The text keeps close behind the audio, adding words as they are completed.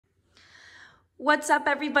What's up,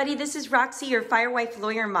 everybody? This is Roxy, your Firewife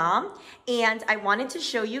Lawyer Mom, and I wanted to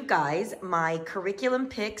show you guys my curriculum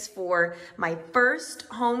picks for my first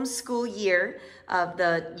homeschool year of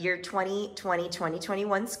the year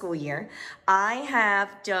 2020-2021 school year. I have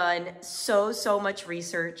done so much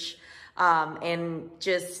research and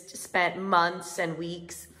just spent months and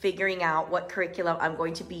weeks figuring out what curriculum I'm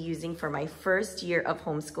going to be using for my first year of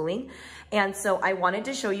homeschooling. And so I wanted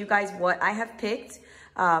to show you guys what I have picked.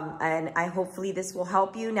 And hopefully this will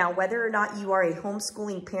help you. Now, whether or not you are a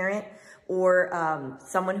homeschooling parent or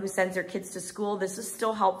someone who sends their kids to school, this is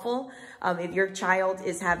still helpful. If your child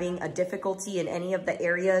is having a difficulty in any of the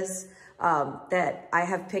areas that I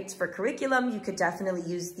have picked for curriculum, you could definitely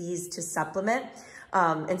use these to supplement.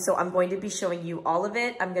 And so I'm going to be showing you all of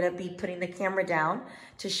it. I'm going to be putting the camera down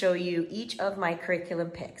to show you each of my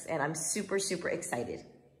curriculum picks, and I'm super excited.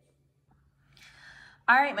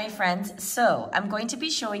 All right, my friends, so I'm going to be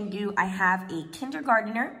showing you, I have a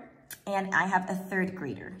kindergartner and I have a third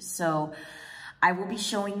grader. So I will be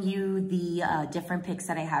showing you the different picks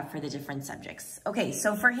that I have for the different subjects. Okay,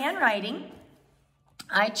 so for handwriting,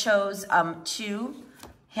 I chose two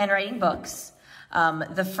handwriting books.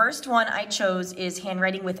 The first one I chose is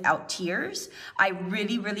Handwriting Without Tears. I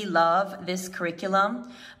really love this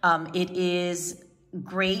curriculum. It is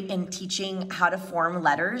great in teaching how to form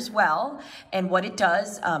letters well. And what it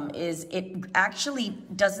does is it actually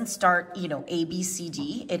doesn't start, A, B, C,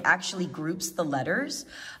 D. It actually groups the letters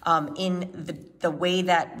in the way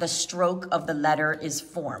that the stroke of the letter is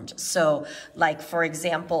formed. So like, for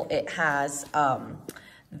example, it has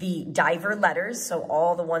the diver letters, so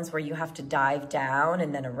all the ones where you have to dive down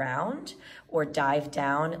and then around, or dive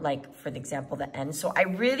down, like for the example, the N. So I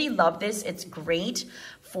really love this. It's great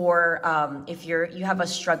for if you have a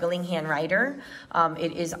struggling handwriter.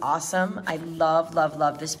 It is awesome. I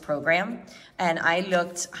love this program. And I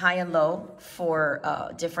looked high and low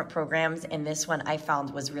for different programs, and this one I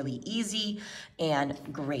found was really easy and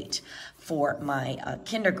great for my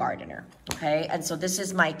kindergartner, okay? And so this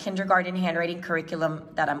is my kindergarten handwriting curriculum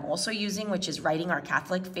that I'm also using, which is Writing Our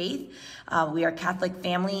Catholic Faith. We are a Catholic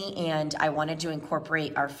family, and I wanted to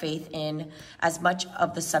incorporate our faith in as much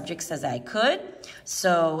of the subjects as I could.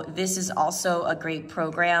 So this is also a great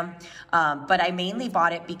program, but I mainly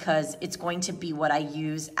bought it because it's going to be what I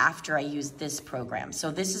use after I use this program.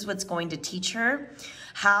 So this is what's going to teach her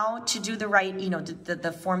how to do the right,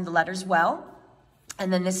 the form the letters well.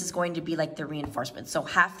 And then this is going to be like the reinforcement. So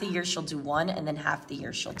half the year she'll do one, and then half the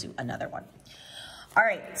year she'll do another one. All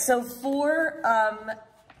right, so for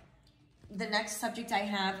the next subject I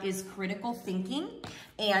have is critical thinking.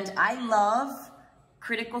 And I love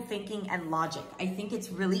critical thinking and logic. I think it's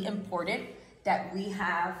really important that we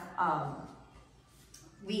have,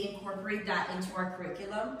 we incorporate that into our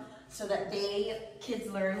curriculum so that kids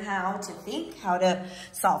learn how to think, how to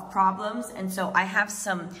solve problems. And so I have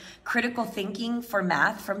some critical thinking for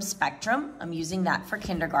math from Spectrum. I'm using that for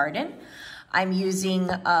kindergarten. I'm using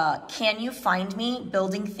Can You Find Me?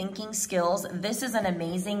 Building Thinking Skills. This is an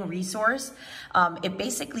amazing resource. It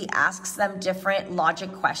basically asks them different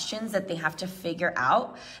logic questions that they have to figure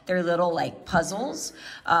out. They're little like puzzles.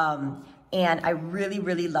 And I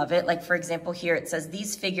really love it. Like, for example, here it says,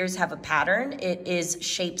 these figures have a pattern. It is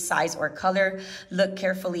shape, size, or color. Look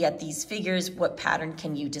carefully at these figures. What pattern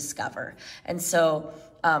can you discover? And so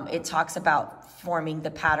it talks about forming the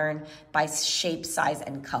pattern by shape, size,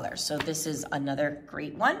 and color. So this is another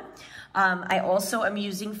great one. I also am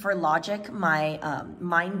using for logic my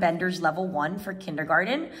Mind Benders Level 1 for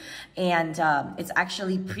kindergarten, and it's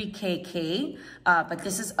actually Prek-K, but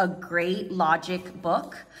this is a great logic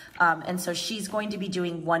book, and so she's going to be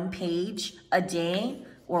doing 1 page a day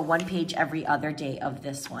or 1 page every other day of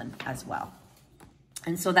this one as well.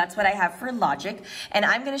 And so that's what I have for logic. And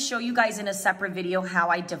I'm going to show you guys in a separate video how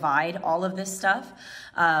I divide all of this stuff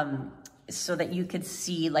so that you could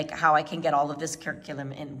see like how I can get all of this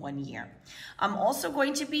curriculum in 1 year. I'm also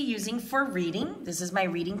going to be using for reading. This is my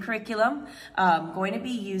reading curriculum. I'm going to be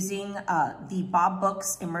using the Bob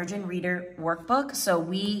Books Emergent Reader Workbook. So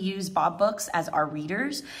we use Bob Books as our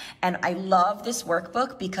readers. And I love this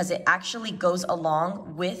workbook because it actually goes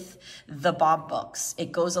along with the Bob Books.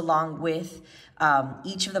 It goes along with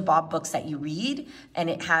each of the Bob Books that you read, and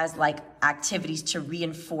it has like activities to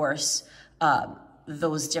reinforce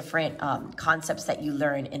those different concepts that you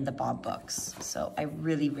learn in the Bob Books. So I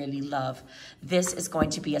really love this. Is going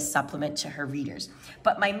to be a supplement to her readers.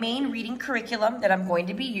 But my main reading curriculum that I'm going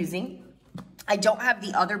to be using, I don't have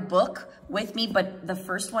the other book with me, but the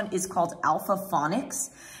first one is called Alpha Phonics.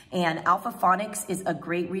 And Alpha Phonics is a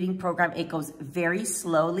great reading program. It goes very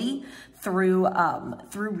slowly through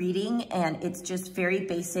reading, and it's just very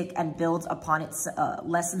basic and builds upon its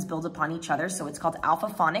lessons build upon each other. So it's called Alpha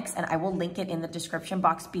Phonics, and I will link it in the description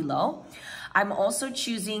box below. I'm also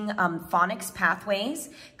choosing Phonics Pathways,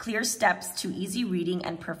 Clear Steps to Easy Reading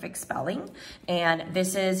and Perfect Spelling. And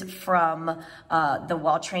this is from the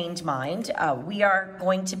Well-Trained Mind. We are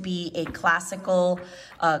going to be a classical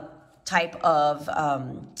type of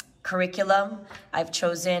curriculum I've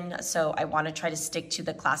chosen, so I want to try to stick to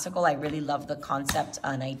the classical. I really love the concept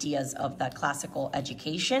and ideas of that classical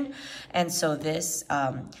education, and so this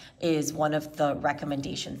is one of the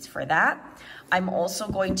recommendations for that. I'm also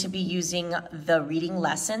going to be using the reading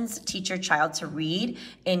lessons, Teach Your Child to Read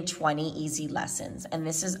in 20 Easy Lessons, and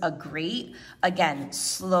this is a great, again,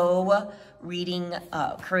 slow reading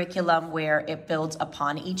curriculum where it builds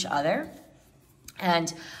upon each other.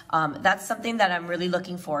 And that's something that I'm really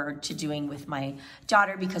looking forward to doing with my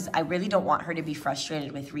daughter, because I really don't want her to be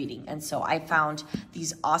frustrated with reading. And so I found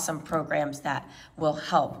these awesome programs that will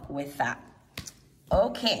help with that.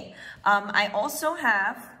 Okay, I also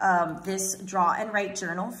have this Draw and Write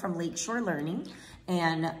journal from Lakeshore Learning.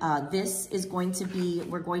 And this is going to be,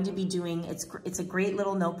 we're going to be doing, it's a great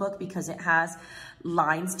little notebook because it has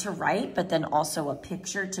lines to write, but then also a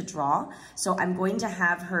picture to draw. So I'm going to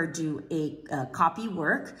have her do a copy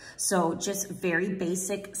work. So just very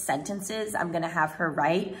basic sentences. I'm going to have her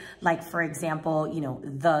write, like, for example, you know,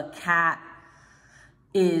 the cat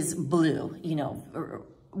is blue, you know, or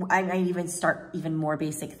I might even start even more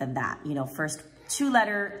basic than that, you know, first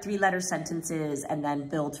 2-letter, 3-letter sentences and then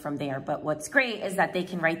build from there. But what's great is that they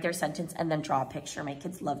can write their sentence and then draw a picture. My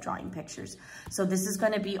kids love drawing pictures. So this is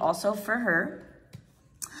going to be also for her.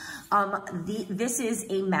 This is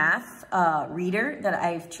a math reader that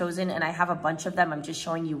I've chosen, and I have a bunch of them. I'm just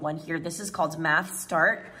showing you one here. This is called Math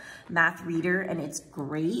Start Math Reader, and it's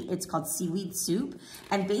great. It's called Seaweed Soup.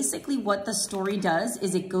 And basically what the story does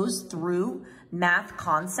is it goes through math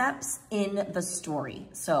concepts in the story.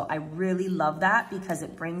 So I really love that because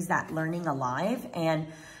it brings that learning alive and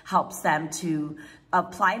helps them to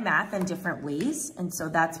apply math in different ways. And so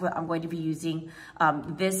that's what I'm going to be using.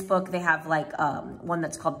 This book, they have like one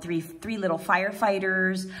that's called Three Little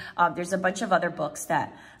Firefighters. There's a bunch of other books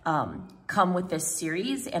that come with this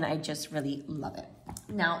series, and I just really love it.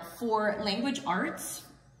 Now for language arts,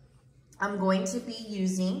 I'm going to be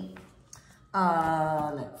using,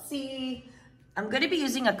 let's see, I'm going to be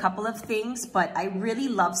using a couple of things, but I really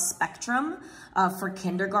love Spectrum for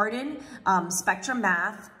kindergarten. Spectrum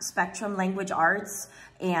Math, Spectrum Language Arts,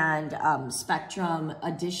 and Spectrum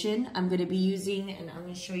Addition I'm going to be using, and I'm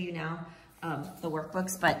going to show you now the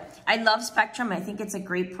workbooks. But I love Spectrum. I think it's a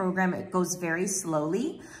great program. It goes very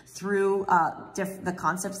slowly through the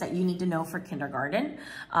concepts that you need to know for kindergarten.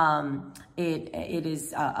 It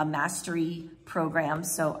is a mastery program,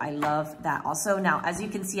 so I love that also. Now, as you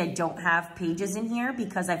can see, I don't have pages in here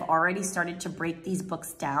because I've already started to break these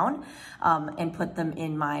books down and put them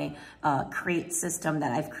in my Create system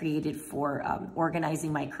that I've created for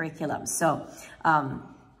organizing my curriculum. So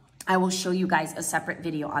I will show you guys a separate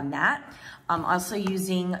video on that. I'm also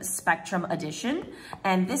using Spectrum Addition,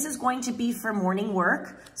 and this is going to be for morning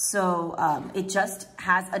work. So it just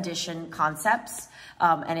has addition concepts,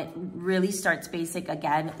 and it really starts basic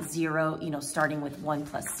again, 0, you know, starting with 1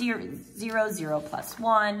 plus 0, 0 plus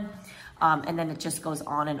 1, and then it just goes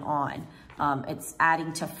on and on. It's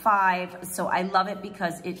adding to 5. So I love it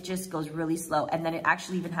because it just goes really slow, and then it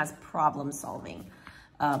actually even has problem solving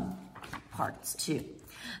parts too.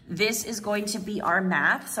 This is going to be our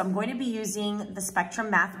math. So I'm going to be using the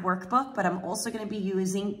Spectrum Math Workbook, but I'm also going to be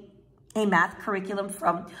using a math curriculum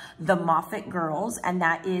from the Moffit girls, and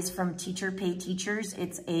that is from Teacher Pay Teachers.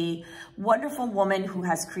 It's a wonderful woman who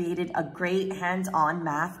has created a great hands-on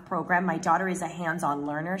math program. My daughter is a hands-on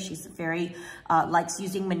learner. She's very, likes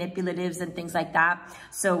using manipulatives and things like that.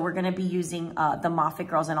 So we're gonna be using the Moffit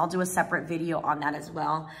girls, and I'll do a separate video on that as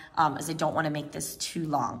well, as I don't wanna make this too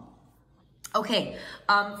long. Okay,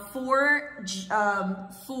 let's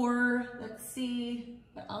see,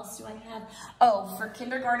 what else do I have? Oh, for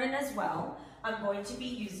kindergarten as well, I'm going to be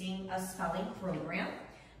using a spelling program.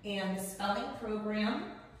 And the spelling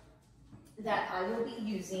program that I will be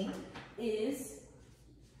using is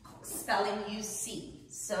Spelling UC.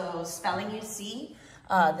 So Spelling UC,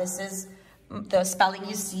 this is the Spelling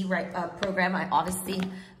UC program. I obviously,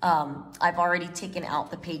 I've already taken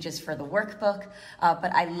out the pages for the workbook,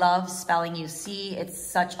 but I love Spelling UC. It's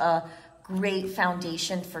such a great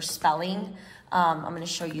foundation for spelling. I'm going to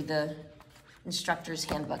show you the instructor's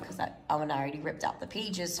handbook because I already ripped out the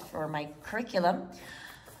pages for my curriculum.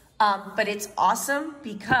 But it's awesome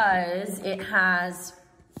because it has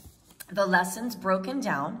the lessons broken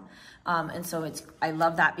down. And so I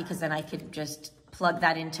love that because then I could just plug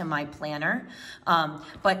that into my planner.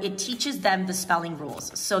 But it teaches them the spelling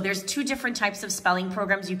rules. So there's two different types of spelling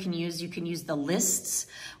programs you can use. You can use the lists,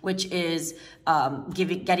 which is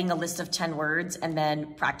getting a list of 10 words and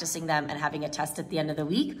then practicing them and having a test at the end of the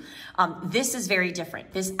week. This is very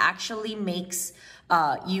different. This actually makes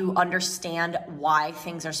you understand why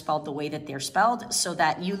things are spelled the way that they're spelled so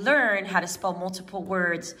that you learn how to spell multiple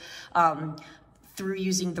words through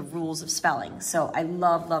using the rules of spelling. So I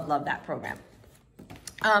love, love, love that program.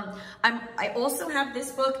 I also have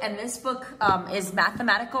this book, and this book is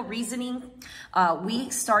mathematical reasoning.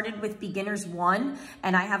 We started with Beginners 1,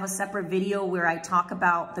 and I have a separate video where I talk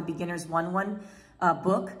about the Beginners 1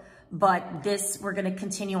 book, but this we're going to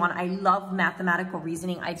continue on. I love mathematical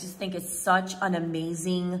reasoning. I just think it's such an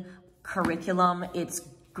amazing curriculum. It's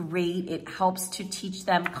great. It helps to teach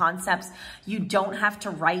them concepts. You don't have to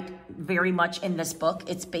write very much in this book.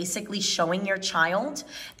 It's basically showing your child,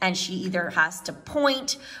 and she either has to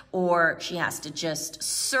point or she has to just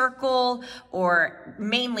circle, or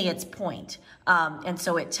mainly it's point. And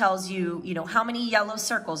so it tells you, how many yellow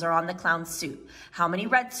circles are on the clown's suit, how many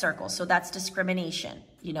red circles. So that's discrimination.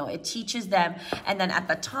 It teaches them. And then at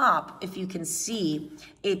the top, if you can see,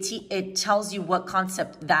 it tells you what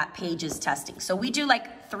concept that page is testing. So we do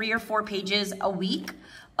like 3 or 4 pages a week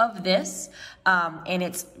of this. And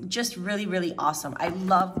it's just really, really awesome. I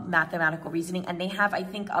love mathematical reasoning, and they have, I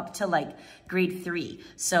think, up to like grade 3.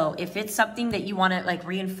 So if it's something that you want to like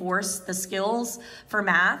reinforce the skills for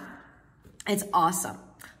math, it's awesome.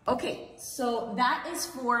 Okay, so that is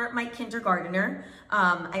for my kindergartner.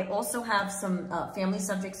 I also have some family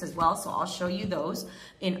subjects as well, so I'll show you those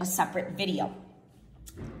in a separate video.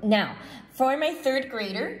 Now, for my 3rd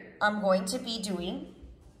grader, I'm going to be doing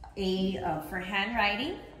for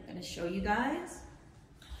handwriting. I'm going to show you guys.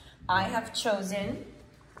 I have chosen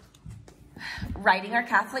Writing Our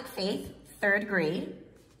Catholic Faith, 3rd grade.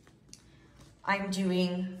 I'm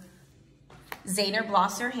doing Zaner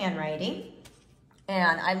Bloser handwriting.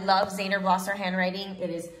 And I love Zaner Bloser handwriting. It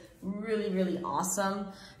is really, really awesome.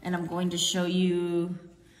 And I'm going to show you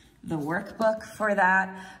the workbook for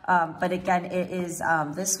that. But again, it is,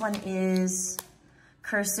 this one is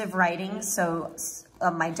cursive writing. So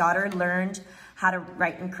my daughter learned how to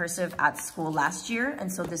write in cursive at school last year. And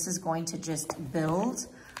so this is going to just build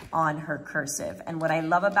on her cursive. And what I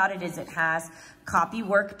love about it is it has copy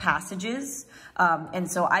work passages. And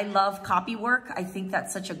so I love copy work. I think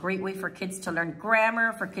that's such a great way for kids to learn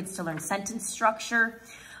grammar, for kids to learn sentence structure.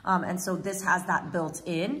 And so this has that built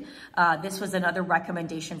in. This was another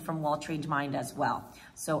recommendation from Well-Trained Mind as well.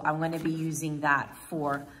 So I'm going to be using that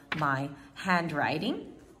for my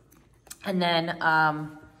handwriting. And then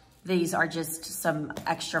these are just some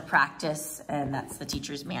extra practice, and that's the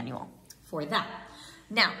teacher's manual for that.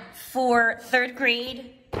 Now, for 3rd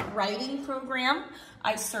grade writing program,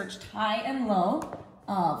 I searched high and low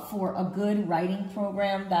for a good writing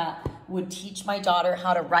program that would teach my daughter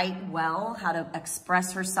how to write well, how to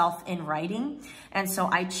express herself in writing. And so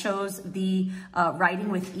I chose the Writing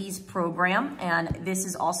with Ease program, and this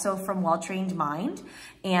is also from Well-Trained Mind.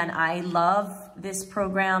 And I love this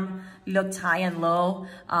program, looked high and low,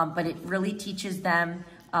 but it really teaches them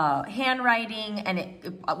handwriting,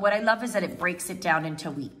 and what I love is that it breaks it down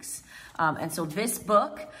into weeks. And so this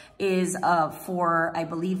book is for, I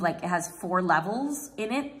believe, like it has 4 levels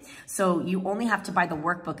in it. So you only have to buy the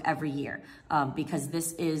workbook every year because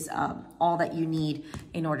this is all that you need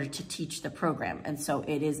in order to teach the program. And so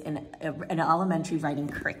it is an elementary writing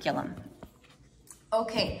curriculum.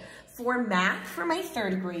 Okay, for math for my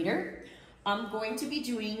 3rd grader, I'm going to be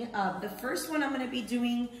doing, the first one I'm going to be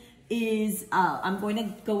doing is I'm going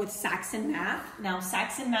to go with Saxon Math. Now,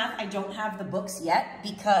 Saxon Math, I don't have the books yet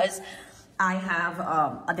because I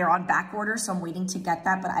have, they're on back order, so I'm waiting to get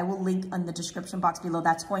that, but I will link in the description box below.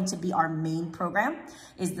 That's going to be our main program,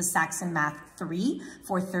 is the Saxon Math 3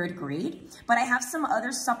 for 3rd grade. But I have some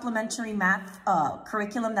other supplementary math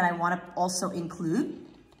curriculum that I want to also include.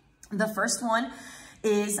 The first one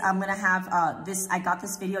is I'm going to have I got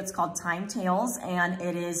this video, it's called Time Tales, and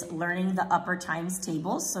it is learning the upper times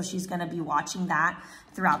tables. So she's going to be watching that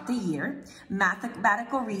throughout the year.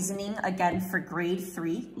 Mathematical reasoning, again, for grade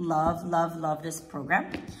 3. Love, love, love this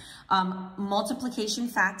program. Multiplication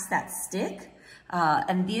facts that stick.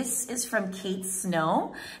 And this is from Kate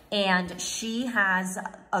Snow, and she has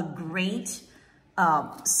a great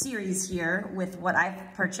series here with what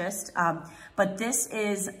I've purchased. But this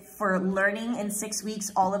is for learning in 6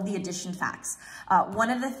 weeks all of the addition facts.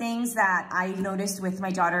 One of the things that I noticed with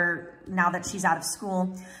my daughter now that she's out of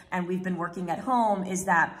school and we've been working at home is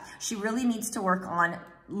that she really needs to work on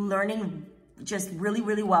learning just really,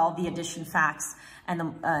 really well the addition facts and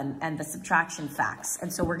the subtraction facts.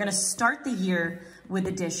 And so we're gonna start the year with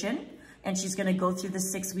addition, and she's gonna go through the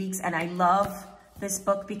 6 weeks. And I love this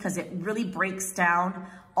book because it really breaks down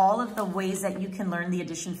all of the ways that you can learn the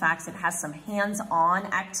addition facts. It has some hands-on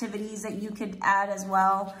activities that you could add as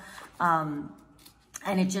well. And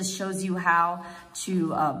it just shows you how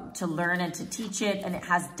to learn and to teach it. And it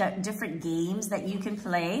has different games that you can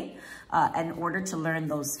play in order to learn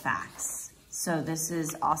those facts. So this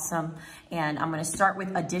is awesome. And I'm gonna start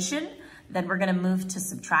with addition, then we're gonna move to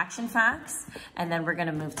subtraction facts, and then we're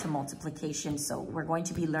gonna move to multiplication. So we're going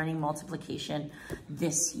to be learning multiplication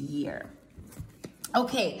this year.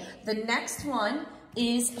 Okay, the next one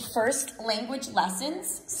is first language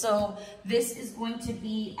lessons. So this is going to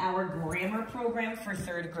be our grammar program for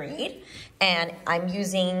 3rd grade. And I'm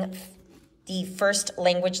using the first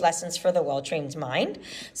language lessons for the well-trained mind.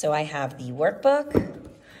 So I have the workbook.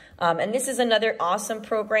 And this is another awesome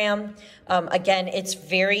program. Again, it's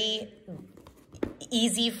very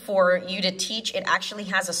easy for you to teach. It actually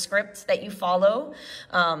has a script that you follow.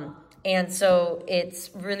 And so it's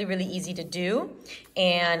really, really easy to do,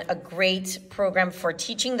 and a great program for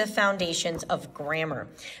teaching the foundations of grammar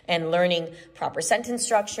and learning proper sentence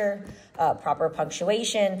structure, proper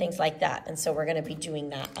punctuation, things like that. And so we're going to be doing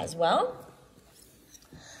that as well.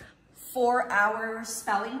 For our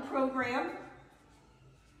spelling program,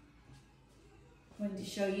 I'm going to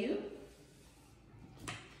show you.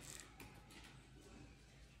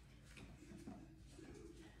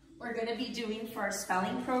 We're going to be doing for our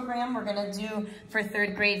spelling program, we're going to do for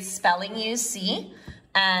 3rd grade spelling UC,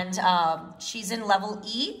 and she's in level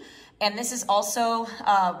E. And this is also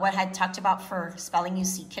what I had talked about for spelling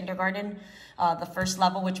UC kindergarten, the first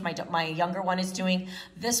level, which my younger one is doing.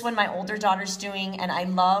 This one, my older daughter's doing, and I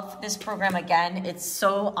love this program. Again, it's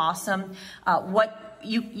so awesome. What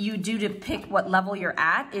you do to pick what level you're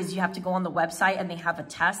at is you have to go on the website and they have a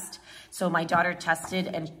test. So my daughter tested,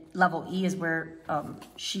 and level E is where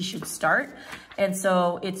she should start. And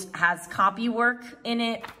so it has copy work in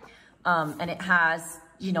it, and it has,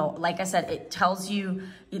 you know, like I said, it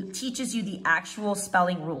teaches you the actual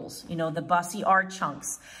spelling rules, you know, the bussy R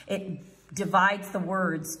chunks. It divides the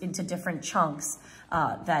words into different chunks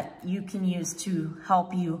that you can use to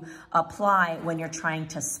help you apply when you're trying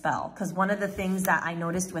to spell. Because one of the things that I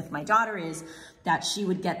noticed with my daughter is that she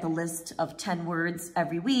would get the list of 10 words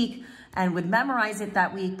every week and would memorize it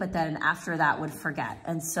that week, but then after that would forget.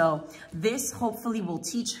 And so this hopefully will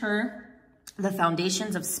teach her the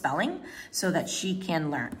foundations of spelling so that she can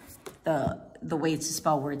learn the ways to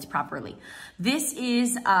spell words properly. This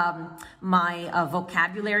is my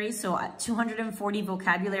vocabulary. So 240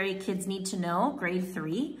 vocabulary kids need to know, grade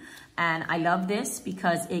 3. And I love this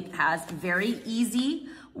because it has very easy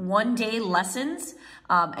one-day lessons.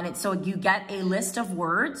 And so you get a list of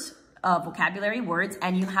words, vocabulary words,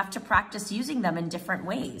 and you have to practice using them in different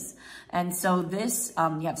ways. And so this,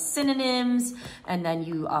 you have synonyms, and then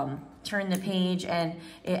you turn the page and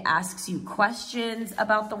it asks you questions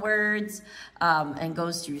about the words, and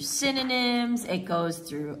goes through synonyms, it goes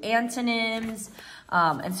through antonyms.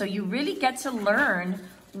 And so you really get to learn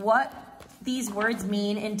what these words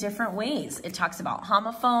mean in different ways. It talks about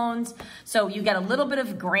homophones. So you get a little bit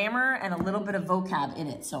of grammar and a little bit of vocab in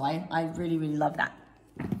it. So I really, really love that.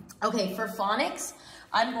 Okay, for phonics,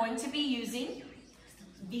 I'm going to be using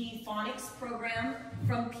the phonics program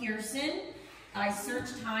from Pearson. I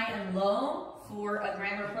searched high and low for a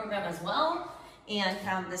grammar program as well and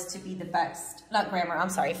found this to be the best, not grammar, I'm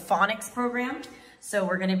sorry, phonics program. So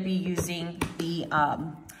we're gonna be using the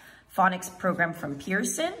phonics program from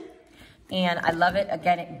Pearson. And I love it.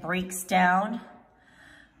 Again, it breaks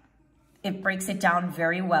it down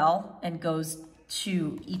very well and goes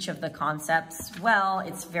to each of the concepts well.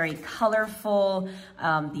 It's very colorful.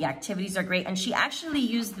 The activities are great. And she actually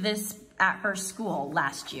used this at her school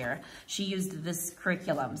last year. She used this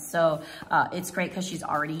curriculum. So it's great because she's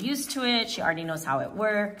already used to it. She already knows how it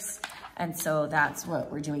works. And so that's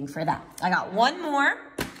what we're doing for that. I got one more.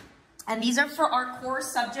 And these are for our core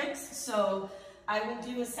subjects. So I will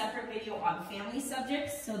do a separate video on family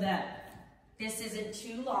subjects so that this isn't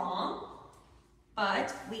too long.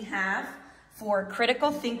 But we have for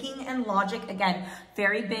critical thinking and logic, again,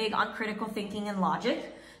 very big on critical thinking and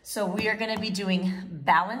logic. So we are going to be doing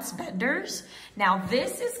balance benders. Now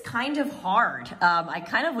this is kind of hard. I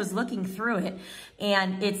kind of was looking through it,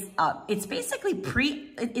 and it's basically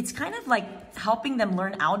it's kind of like helping them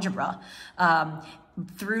learn algebra.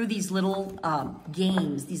 through these little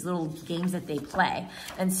games that they play.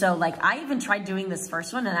 And so like, I even tried doing this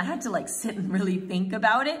first one and I had to like sit and really think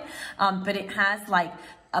about it. But it has like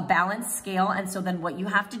a balanced scale. And so then what you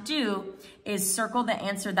have to do is circle the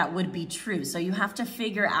answer that would be true. So you have to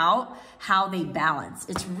figure out how they balance.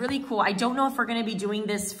 It's really cool. I don't know if we're going to be doing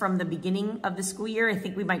this from the beginning of the school year. I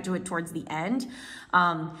think we might do it towards the end,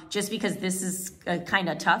 just because this is kind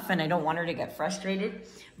of tough and I don't want her to get frustrated,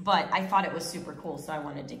 but I thought it was super cool. So I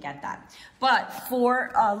wanted to get that. But for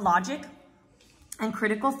logic and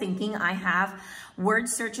critical thinking, I have word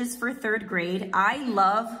searches for 3rd grade. I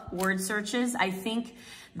love word searches. I think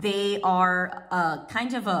they are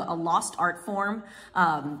kind of a lost art form,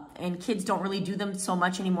 and kids don't really do them so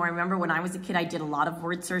much anymore. I remember when I was a kid, I did a lot of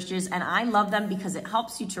word searches, and I love them because it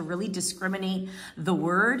helps you to really discriminate the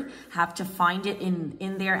word, have to find it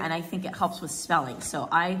in there, and I think it helps with spelling. So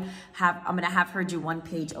I'm gonna have her do 1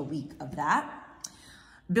 page a week of that.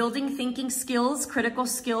 Building thinking skills, critical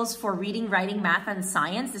skills for reading, writing, math, and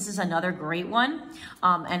science. This is another great one.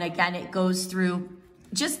 And again, it goes through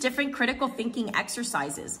just different critical thinking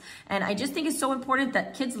exercises. And I just think it's so important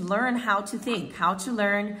that kids learn how to think, how to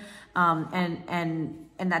learn, and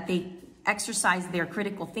that they exercise their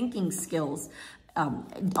critical thinking skills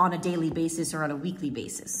on a daily basis or on a weekly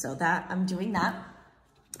basis. So that I'm doing that.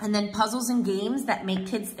 And then puzzles and games that make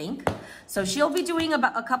kids think. So she'll be doing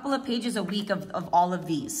about a couple of pages a week of all of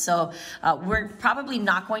these. So we're probably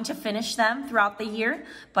not going to finish them throughout the year,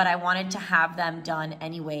 but I wanted to have them done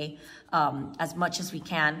anyway, as much as we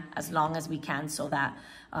can, as long as we can, so that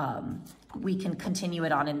we can continue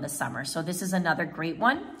it on in the summer. So this is another great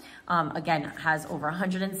one. Again, has over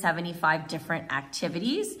 175 different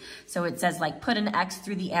activities. So it says like, put an X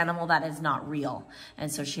through the animal that is not real.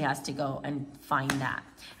 And so she has to go and find that.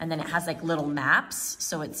 And then it has like little maps.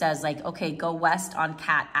 So it says like, okay, go west on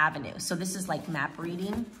Cat Avenue. So this is like map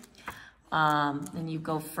reading. Then you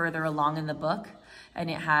go further along in the book and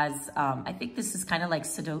it has, I think this is kind of like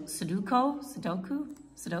Sudoku,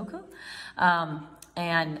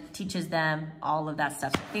 and teaches them all of that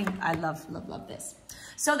stuff. I think I love this.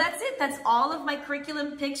 So that's it. That's all of my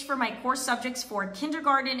curriculum picks for my core subjects for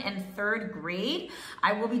kindergarten and 3rd grade.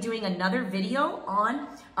 I will be doing another video on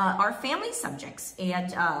our family subjects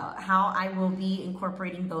and how I will be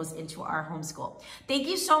incorporating those into our homeschool. Thank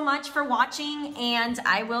you so much for watching, and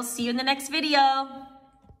I will see you in the next video.